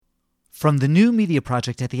From the new media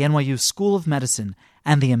project at the NYU School of Medicine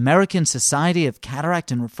and the American Society of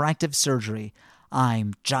Cataract and Refractive Surgery,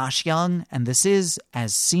 I'm Josh Young, and this is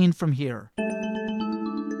As Seen From Here.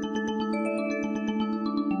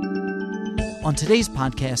 On today's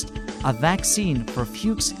podcast, a vaccine for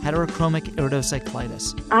Fuchs heterochromic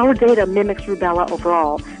iridocyclitis. Our data mimics rubella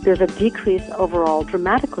overall. There's a decrease overall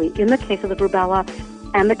dramatically in the cases of rubella,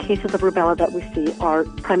 and the cases of rubella that we see are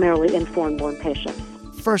primarily in foreign-born patients.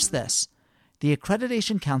 First this. The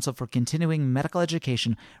Accreditation Council for Continuing Medical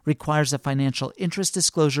Education requires a financial interest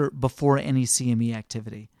disclosure before any CME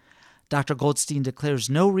activity. Dr. Goldstein declares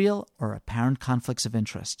no real or apparent conflicts of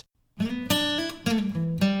interest.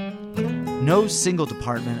 No single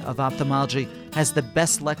department of ophthalmology has the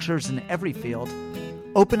best lecturers in every field.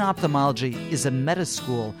 Open Ophthalmology is a meta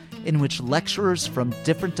school in which lecturers from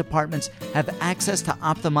different departments have access to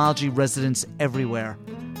ophthalmology residents everywhere.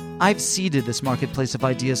 I've seeded this marketplace of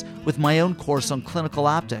ideas with my own course on clinical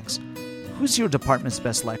optics. Who's your department's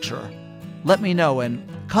best lecturer? Let me know and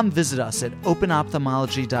come visit us at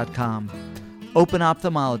openophthalmology.com. Open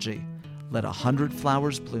Ophthalmology. Let 100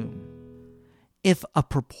 flowers bloom. If a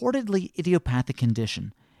purportedly idiopathic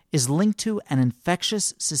condition is linked to an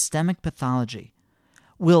infectious systemic pathology,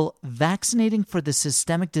 will vaccinating for the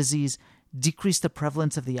systemic disease decrease the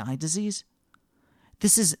prevalence of the eye disease?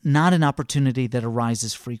 This is not an opportunity that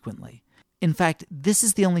arises frequently. In fact, this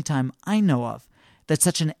is the only time I know of that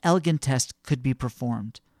such an elegant test could be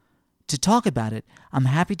performed. To talk about it, I'm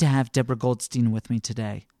happy to have Debra Goldstein with me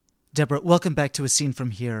today. Debra, welcome back to A Scene From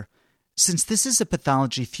Here. Since this is a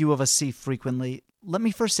pathology few of us see frequently, let me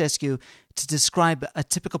first ask you to describe a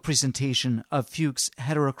typical presentation of Fuchs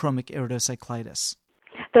heterochromic iridocyclitis.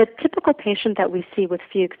 The typical patient that we see with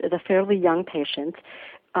Fuchs is a fairly young patient.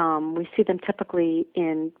 We see them typically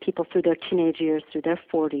in people through their teenage years, through their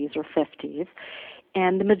 40s or 50s.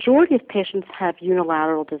 And the majority of patients have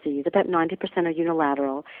unilateral disease. About 90% are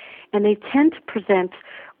unilateral. And they tend to present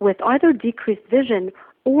with either decreased vision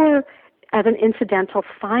or as an incidental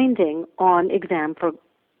finding on exam,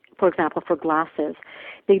 for example, for glasses.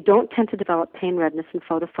 They don't tend to develop pain, redness, and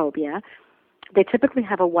photophobia. They typically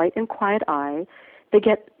have a white and quiet eye. They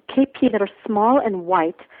get KP that are small and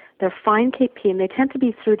white. They're fine KP, and they tend to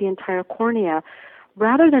be through the entire cornea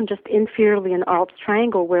rather than just inferiorly in Arlp's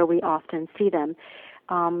triangle where we often see them.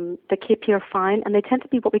 The KP are fine, and they tend to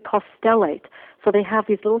be what we call stellate. So they have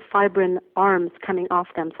these little fibrin arms coming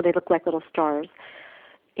off them, so they look like little stars.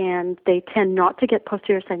 And they tend not to get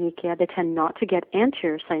posterior synechia, they tend not to get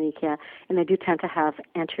anterior synechia, and they do tend to have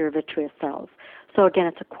anterior vitreous cells. So again,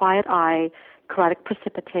 it's a quiet eye, chorotic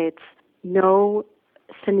precipitates, no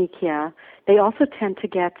synechia. They also tend to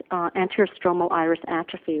get anterior stromal iris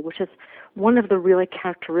atrophy, which is one of the really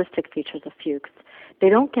characteristic features of Fuchs. They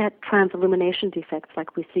don't get transillumination defects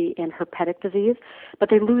like we see in herpetic disease, but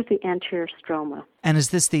they lose the anterior stroma. And is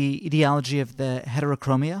this the etiology of the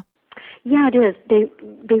heterochromia? Yeah, it is.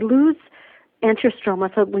 They lose anterior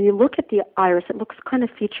stroma, so when you look at the iris, it looks kind of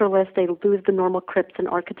featureless. They lose the normal crypts and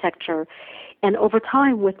architecture. And over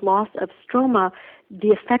time, with loss of stroma,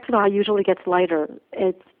 the affected eye usually gets lighter.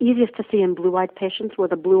 It's easiest to see in blue-eyed patients where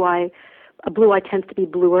a blue eye tends to be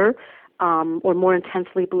bluer or more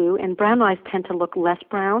intensely blue, and brown eyes tend to look less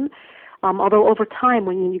brown. Although over time,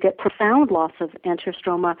 when you get profound loss of anterior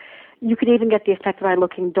stroma, you could even get the affected eye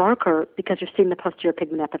looking darker because you're seeing the posterior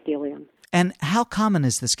pigment epithelium. And how common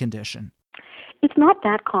is this condition? It's not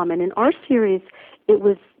that common. In our series, it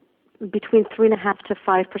was between 3.5% to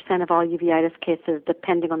 5% of all uveitis cases,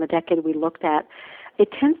 depending on the decade we looked at.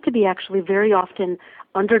 It tends to be actually very often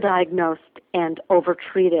underdiagnosed and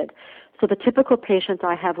overtreated. So the typical patients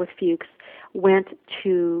I have with Fuchs went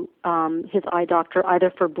to his eye doctor either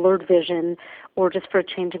for blurred vision or just for a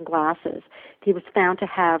change in glasses. He was found to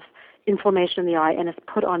have inflammation in the eye and is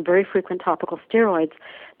put on very frequent topical steroids.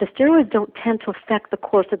 The steroids don't tend to affect the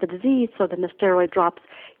course of the disease, so then the steroid drops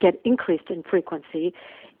get increased in frequency.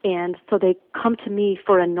 And so they come to me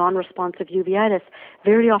for a non-responsive uveitis,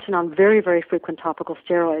 very often on very, very frequent topical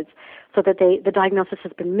steroids, so that the diagnosis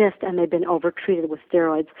has been missed and they've been overtreated with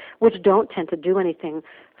steroids, which don't tend to do anything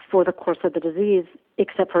for the course of the disease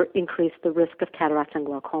except for increase the risk of cataract and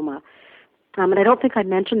glaucoma. And I don't think I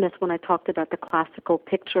mentioned this when I talked about the classical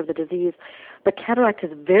picture of the disease. The cataract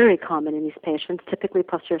is very common in these patients, typically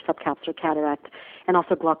posterior subcapsular cataract, and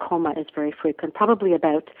also glaucoma is very frequent. Probably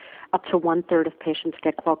about up to 1/3 of patients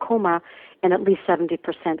get glaucoma, and at least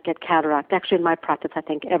 70% get cataract. Actually, in my practice, I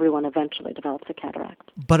think everyone eventually develops a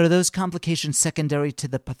cataract. But are those complications secondary to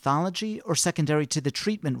the pathology or secondary to the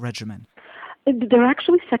treatment regimen? They're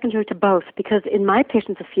actually secondary to both, because in my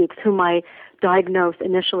patients with Fuchs, whom I diagnosed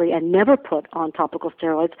initially and never put on topical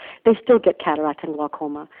steroids, they still get cataract and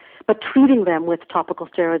glaucoma. But treating them with topical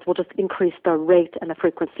steroids will just increase the rate and the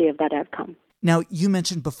frequency of that outcome. Now, you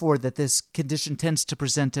mentioned before that this condition tends to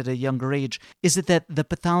present at a younger age. Is it that the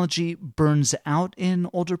pathology burns out in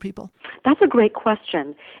older people? That's a great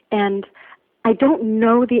question, and I don't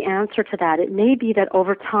know the answer to that. It may be that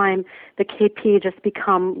over time the KP just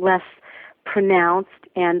become less pronounced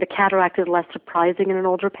and the cataract is less surprising in an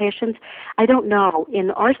older patient. I don't know.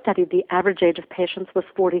 In our study, the average age of patients was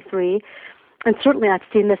 43, and certainly I've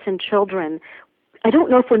seen this in children. I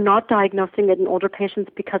don't know if we're not diagnosing it in older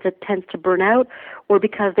patients because it tends to burn out or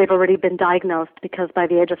because they've already been diagnosed, because by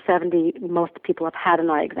the age of 70, most people have had an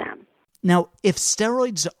eye exam. Now, if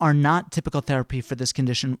steroids are not typical therapy for this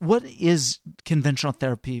condition, what is conventional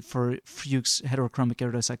therapy for Fuchs heterochromic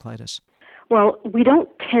iridocyclitis? Well, we don't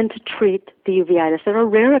tend to treat the uveitis. There are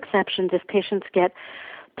rare exceptions if patients get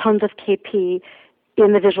tons of KP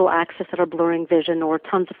in the visual axis that are blurring vision or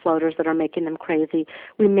tons of floaters that are making them crazy.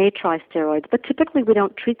 We may try steroids, but typically we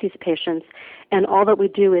don't treat these patients, and all that we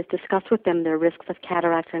do is discuss with them their risks of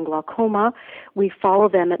cataract and glaucoma. We follow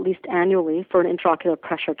them at least annually for an intraocular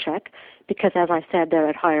pressure check because, as I said, they're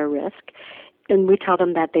at higher risk, and we tell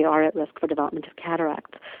them that they are at risk for development of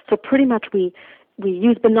cataract. So pretty much we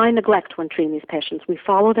use benign neglect when treating these patients. We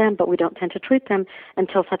follow them, but we don't tend to treat them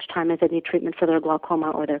until such time as they need treatment for their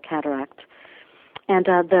glaucoma or their cataract. And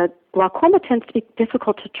the glaucoma tends to be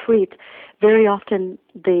difficult to treat. Very often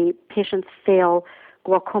the patients fail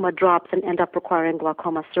glaucoma drops and end up requiring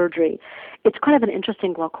glaucoma surgery. It's kind of an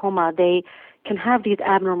interesting glaucoma. They can have these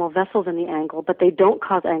abnormal vessels in the angle, but they don't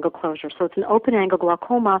cause angle closure. So it's an open-angle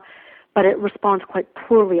glaucoma, but it responds quite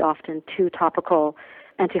poorly often to topical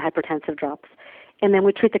antihypertensive drops. And then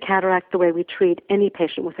we treat the cataract the way we treat any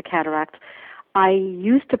patient with a cataract. I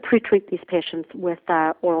used to pre-treat these patients with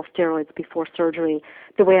oral steroids before surgery,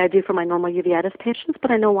 the way I do for my normal uveitis patients, but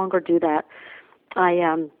I no longer do that.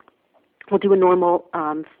 I will do a normal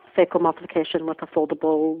phacoemulsification with a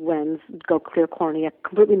foldable lens, go clear cornea,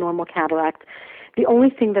 completely normal cataract. The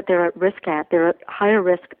only thing that they're at higher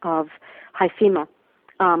risk of hyphema.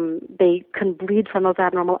 They can bleed from those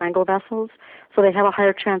abnormal angle vessels, so they have a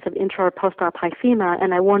higher chance of intra or post-op hyphema,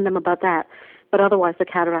 and I warn them about that. But otherwise, the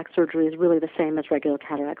cataract surgery is really the same as regular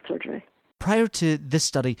cataract surgery. Prior to this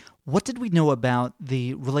study, what did we know about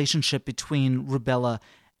the relationship between rubella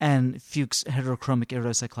and Fuchs heterochromic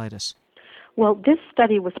iridocyclitis? Well, this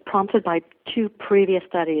study was prompted by two previous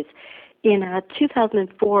studies. In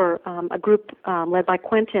 2004, a group led by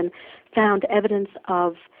Quentin found evidence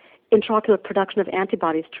of intraocular production of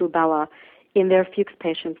antibodies to rubella in their Fuchs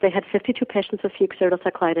patients. They had 52 patients with Fuchs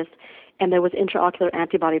iridocyclitis, and there was intraocular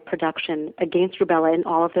antibody production against rubella in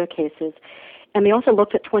all of their cases. And they also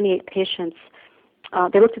looked at 28 patients.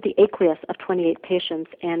 They looked at the aqueous of 28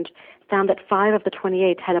 patients and found that 5 of the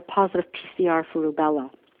 28 had a positive PCR for rubella.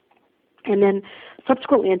 And then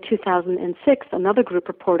subsequently in 2006, another group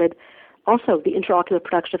reported also the intraocular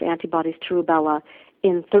production of antibodies to rubella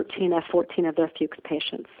in 13 of 14 of their Fuchs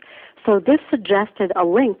patients. So this suggested a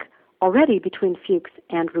link already between Fuchs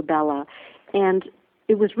and rubella. And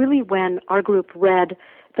it was really when our group read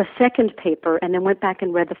the second paper and then went back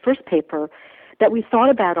and read the first paper that we thought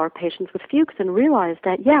about our patients with Fuchs and realized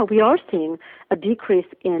that, yeah, we are seeing a decrease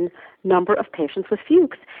in number of patients with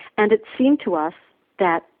Fuchs. And it seemed to us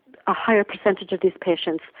that a higher percentage of these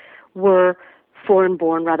patients were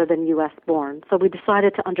foreign-born rather than U.S.-born. So we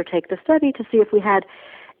decided to undertake the study to see if we had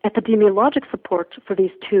epidemiologic support for these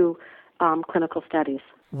two clinical studies.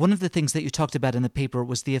 One of the things that you talked about in the paper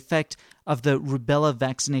was the effect of the rubella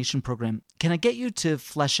vaccination program. Can I get you to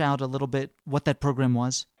flesh out a little bit what that program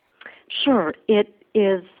was? Sure. It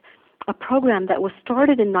is a program that was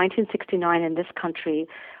started in 1969 in this country,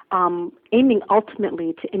 aiming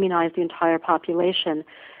ultimately to immunize the entire population.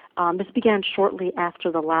 This began shortly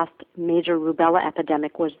after the last major rubella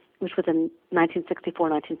epidemic, which was in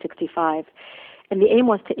 1964-1965. And the aim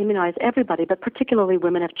was to immunize everybody, but particularly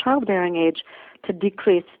women of childbearing age, to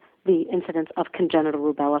decrease the incidence of congenital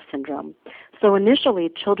rubella syndrome. So initially,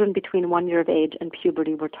 children between 1 year of age and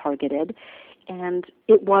puberty were targeted, and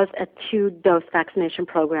it was a 2-dose vaccination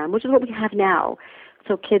program, which is what we have now.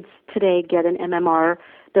 So kids today get an MMR,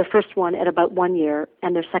 their first one at about 1 year,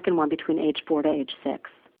 and their second one between age 4 to age 6.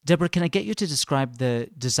 Debra, can I get you to describe the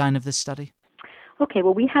design of this study? Okay,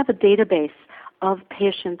 well, we have a database of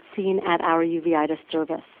patients seen at our uveitis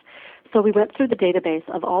service. So we went through the database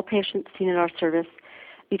of all patients seen at our service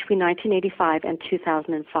between 1985 and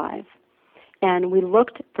 2005. And we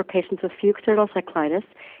looked for patients with Fuchs iridocyclitis,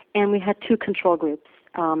 and we had 2 control groups.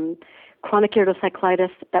 chronic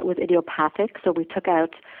iridocyclitis that was idiopathic, so we took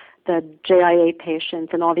out the JIA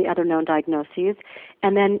patients and all the other known diagnoses,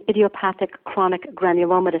 and then idiopathic chronic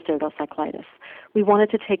granulomatous iridocyclitis. We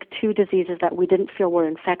wanted to take two diseases that we didn't feel were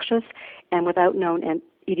infectious and without known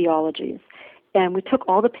etiologies. And we took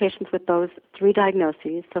all the patients with those three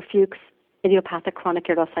diagnoses, so Fuchs, idiopathic chronic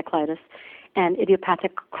iridocyclitis, and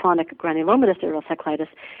idiopathic chronic granulomatous iridocyclitis,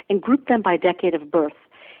 and grouped them by decade of birth.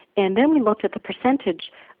 And then we looked at the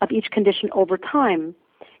percentage of each condition over time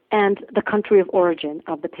and the country of origin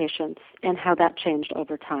of the patients and how that changed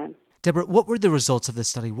over time. Debra, what were the results of this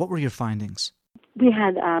study? What were your findings? We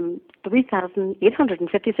had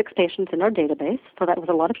 3,856 patients in our database, so that was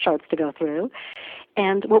a lot of charts to go through.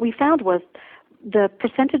 And what we found was the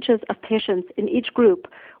percentages of patients in each group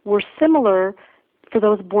were similar for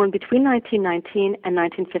those born between 1919 and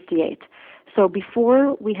 1958. So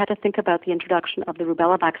before we had to think about the introduction of the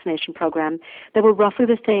rubella vaccination program, there were roughly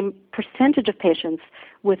the same percentage of patients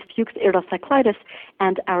with Fuchs iridocyclitis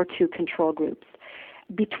and our two control groups.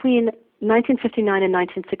 Between 1959 and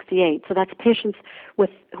 1968, so that's patients who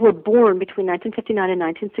were born between 1959 and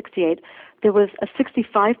 1968, there was a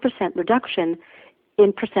 65% reduction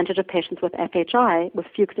in percentage of patients with FHI, with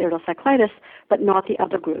Fuchs iridocyclitis, but not the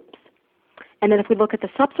other groups. And then if we look at the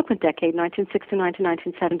subsequent decade, 1969 to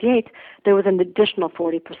 1978, there was an additional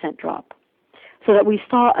 40% drop. So that we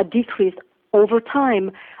saw a decrease over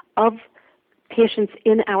time of patients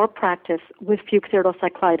in our practice with Fuchs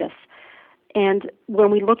iridocyclitis. And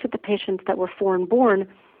when we looked at the patients that were foreign-born,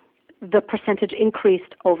 the percentage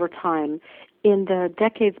increased over time. In the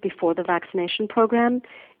decades before the vaccination program,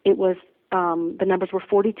 it was the numbers were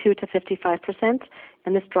 42 to 55%,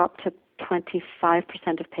 and this dropped to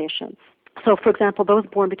 25% of patients. So, for example, those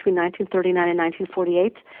born between 1939 and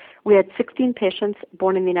 1948, we had 16 patients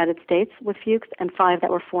born in the United States with Fuchs and 5 that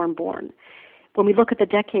were foreign-born. When we look at the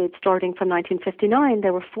decade starting from 1959,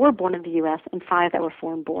 there were 4 born in the U.S. and 5 that were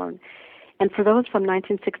foreign-born. And for those from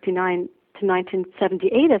 1969 to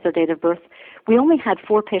 1978 as their date of birth, we only had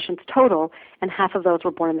 4 patients total, and half of those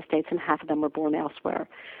were born in the States and half of them were born elsewhere.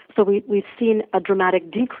 So we've seen a dramatic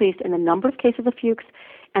decrease in the number of cases of Fuchs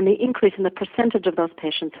and the increase in the percentage of those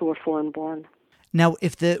patients who were foreign-born. Now,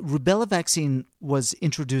 if the rubella vaccine was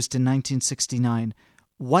introduced in 1969,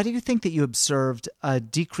 why do you think that you observed a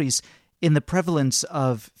decrease in the prevalence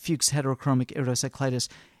of Fuchs heterochromic iridocyclitis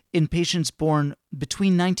in patients born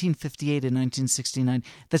between 1958 and 1969?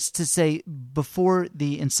 That's to say, before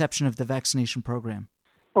the inception of the vaccination program.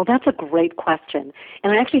 Well, that's a great question.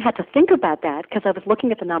 And I actually had to think about that because I was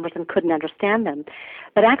looking at the numbers and couldn't understand them.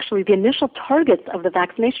 But actually, the initial targets of the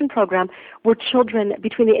vaccination program were children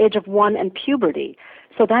between the age of 1 and puberty.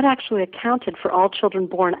 So that actually accounted for all children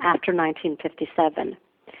born after 1957.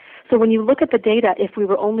 So when you look at the data, if we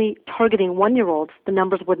were only targeting 1-year-olds, the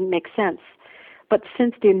numbers wouldn't make sense. But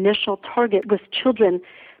since the initial target was children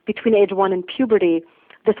between age 1 and puberty,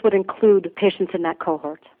 this would include patients in that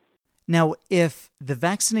cohort. Now, if the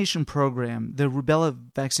vaccination program, the rubella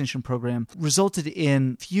vaccination program, resulted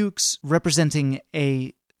in Fuchs representing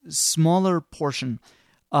a smaller portion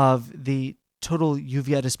of the total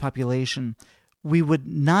uveitis population, we would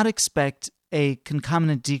not expect a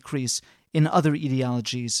concomitant decrease in other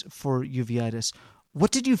etiologies for uveitis.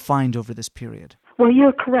 What did you find over this period? Well,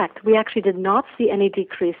 you're correct. We actually did not see any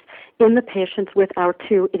decrease in the patients with our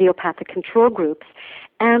 2 idiopathic control groups,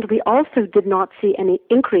 and we also did not see any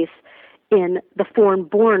increase in the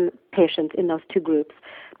foreign-born patients in those 2 groups,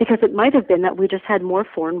 because it might have been that we just had more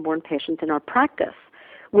foreign-born patients in our practice,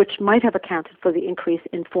 which might have accounted for the increase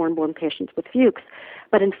in foreign-born patients with Fuchs.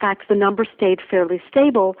 But in fact, the number stayed fairly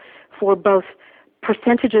stable for both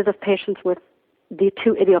percentages of patients with the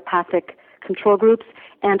 2 idiopathic control groups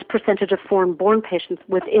and percentage of foreign-born patients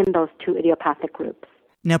within those 2 idiopathic groups.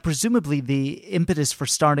 Now, presumably the impetus for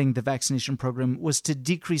starting the vaccination program was to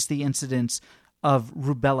decrease the incidence of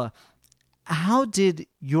rubella. How did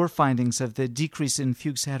your findings of the decrease in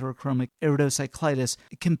Fuchs heterochromic iridocyclitis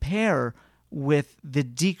compare with the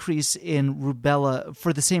decrease in rubella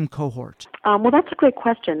for the same cohort? Well, that's a great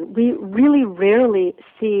question. We really rarely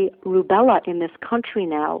see rubella in this country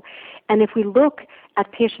now. And if we look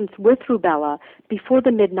at patients with rubella, before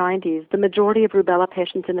the mid-90s, the majority of rubella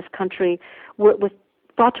patients in this country was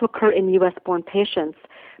thought to occur in U.S.-born patients.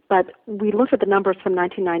 But we looked at the numbers from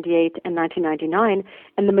 1998 and 1999,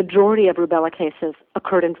 and the majority of rubella cases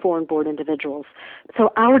occurred in foreign-born individuals.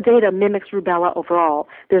 So our data mimics rubella overall.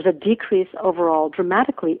 There's a decrease overall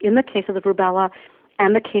dramatically in the cases of rubella,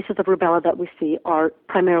 and the cases of rubella that we see are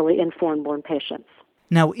primarily in foreign-born patients.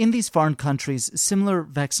 Now, in these foreign countries, similar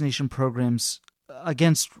vaccination programs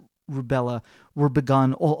against rubella were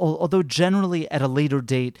begun, although generally at a later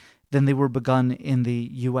date than they were begun in the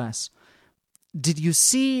U.S. Did you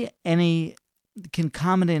see any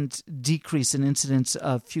concomitant decrease in incidence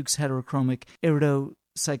of Fuchs heterochromic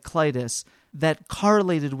iridocyclitis that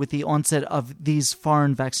correlated with the onset of these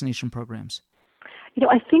foreign vaccination programs?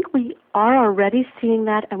 I think we are already seeing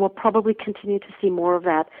that, and we'll probably continue to see more of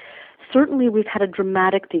that. Certainly, we've had a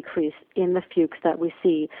dramatic decrease in the Fuchs that we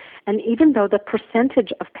see. And even though the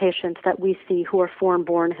percentage of patients that we see who are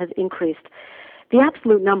foreign-born has increased, the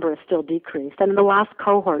absolute number is still decreased. And in the last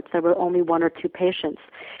cohorts, there were only 1 or 2 patients.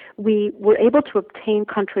 We were able to obtain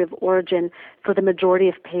country of origin for the majority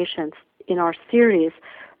of patients in our series,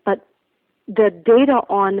 but the data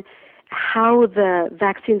on how the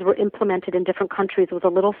vaccines were implemented in different countries was a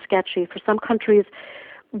little sketchy. For some countries,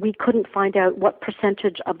 we couldn't find out what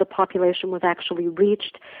percentage of the population was actually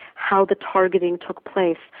reached, how the targeting took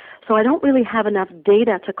place. So I don't really have enough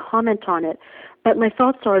data to comment on it, but my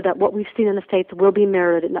thoughts are that what we've seen in the States will be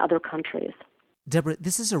mirrored in other countries. Debra,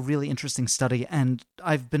 this is a really interesting study, and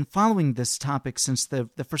I've been following this topic since the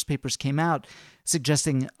first papers came out,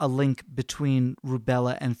 suggesting a link between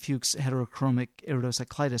rubella and Fuchs heterochromic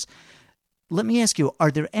iridocyclitis. Let me ask you,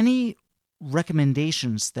 are there any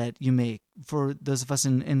recommendations that you make for those of us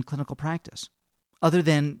in clinical practice, other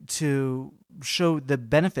than to show the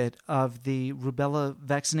benefit of the rubella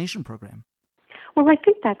vaccination program? Well, I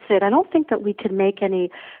think that's it. I don't think that we could make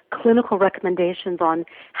any clinical recommendations on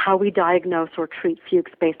how we diagnose or treat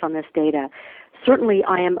Fuchs based on this data. Certainly,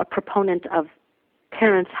 I am a proponent of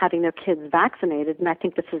parents having their kids vaccinated, and I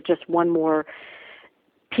think this is just one more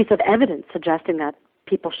piece of evidence suggesting that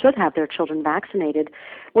people should have their children vaccinated.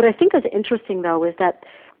 What I think is interesting, though, is that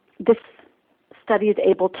this study is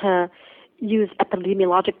able to use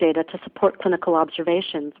epidemiologic data to support clinical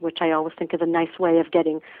observations, which I always think is a nice way of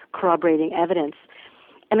getting corroborating evidence.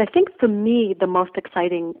 And I think for me, the most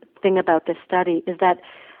exciting thing about this study is that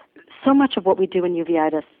so much of what we do in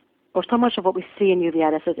uveitis, or so much of what we see in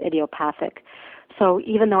uveitis, is idiopathic. So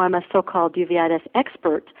even though I'm a so-called uveitis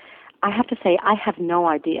expert, I have to say I have no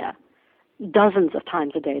idea dozens of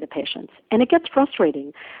times a day to patients, and it gets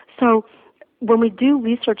frustrating. So when we do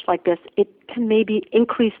research like this, it can maybe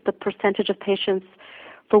increase the percentage of patients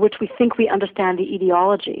for which we think we understand the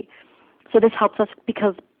etiology. So this helps us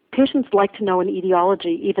because patients like to know an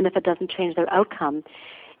etiology even if it doesn't change their outcome.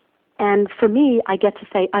 And for me, I get to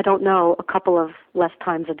say I don't know a couple of less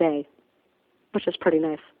times a day, which is pretty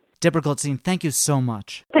nice. Debra Goldstein, thank you so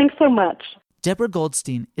much. Thanks so much. Debra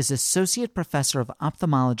Goldstein is Associate Professor of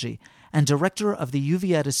Ophthalmology and Director of the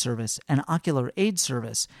Uveitis Service and Ocular Aid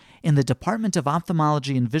Service in the Department of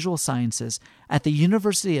Ophthalmology and Visual Sciences at the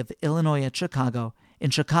University of Illinois at Chicago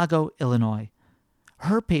in Chicago, Illinois.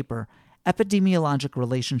 Her paper, Epidemiologic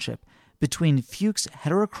Relationship Between Fuchs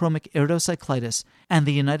Heterochromic Iridocyclitis and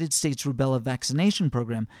the United States Rubella Vaccination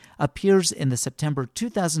Program, appears in the September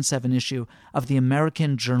 2007 issue of the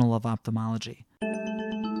American Journal of Ophthalmology.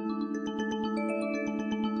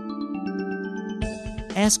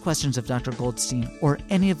 Ask questions of Dr. Goldstein or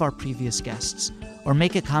any of our previous guests, or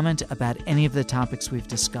make a comment about any of the topics we've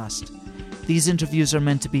discussed. These interviews are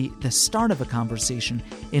meant to be the start of a conversation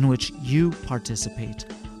in which you participate.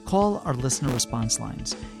 Call our listener response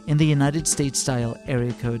lines in the United States dial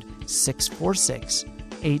area code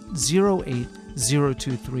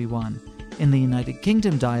 646-808-0231. In the United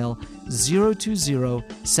Kingdom dial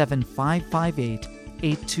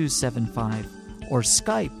 020-7558-8275 or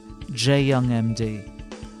Skype JYoungMD.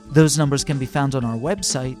 Those numbers can be found on our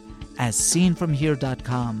website,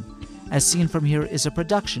 asseenfromhere.com. As Seen From Here is a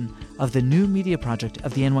production of the New Media Project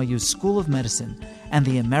of the NYU School of Medicine and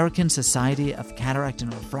the American Society of Cataract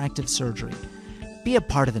and Refractive Surgery. Be a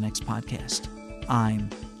part of the next podcast. I'm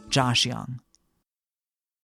Josh Young.